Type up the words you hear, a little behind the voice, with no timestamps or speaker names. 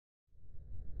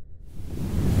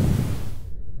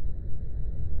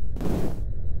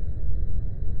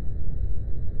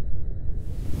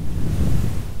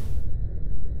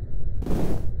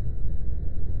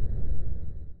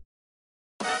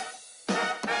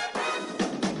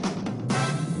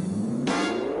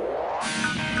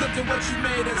Look at what you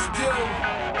made us do.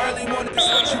 Early morning is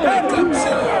what you wake up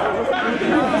to.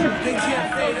 They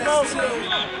can't fade us too.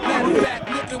 Matter of fact,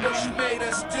 look at what you made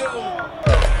us do.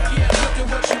 Yeah, look at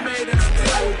what you made us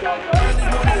do. Early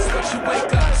morning is what you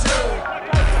wake up to.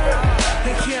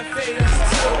 They can't fade us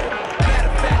too. Matter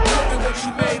of fact, look at what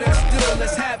you made us do.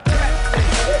 Let's have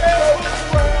breakfast.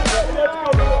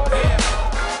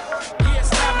 Yeah, it's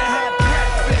time to have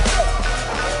breakfast.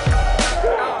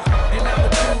 And I'ma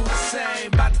do the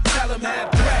same. About to tell them have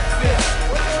breakfast.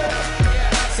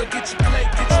 So get your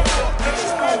plate, get your fork, get your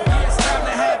spoon. Yeah, it's time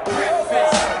to have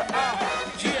breakfast.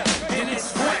 Yeah, and it's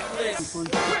reckless.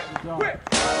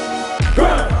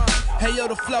 Hey yo,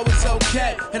 the flow is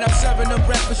okay, and I'm serving them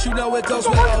breakfast, you know it goes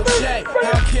with OJ. I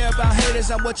don't care about haters,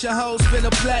 I'm what your hoes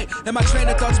finna play. And my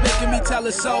trainer thoughts making me tell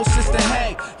her soul sister,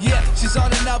 hey, yeah, she's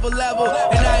on another level,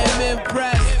 and I am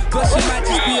impressed. But she might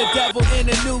just be a devil in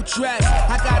a new dress.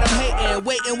 I got them hating,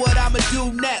 waiting what I'ma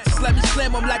do next. Let me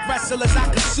slam them like wrestlers, I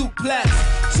can suplex.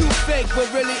 Too fake, but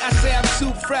really I say I'm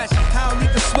too fresh. I don't need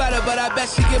the sweater, but I bet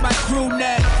she get my crew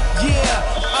neck.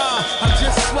 Yeah, I'm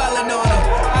just swelling on her.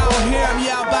 I don't hear him,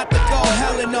 yeah, I'm about to go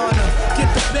hellin' on him. Get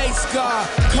the bass guard,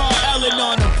 call Ellen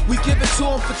on him. We give it to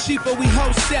him for cheaper, we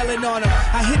wholesaling on him.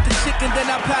 I hit the chicken, then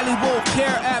I probably won't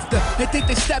care after. They think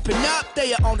they stepping up,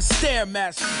 they are on the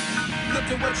Stairmaster. Look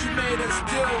at what you made us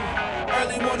do.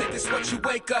 Early morning is what you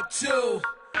wake up to.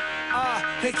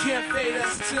 They can't fade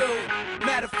us too.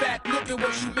 Matter of fact, look at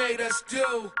what you made us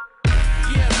do.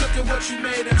 Yeah, look at what you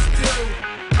made us do.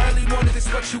 Early morning is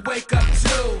what you wake up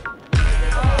to.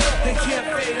 They can't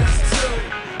fade us too.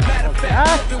 Matter of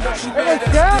fact, look at what you made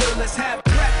us do. Let's have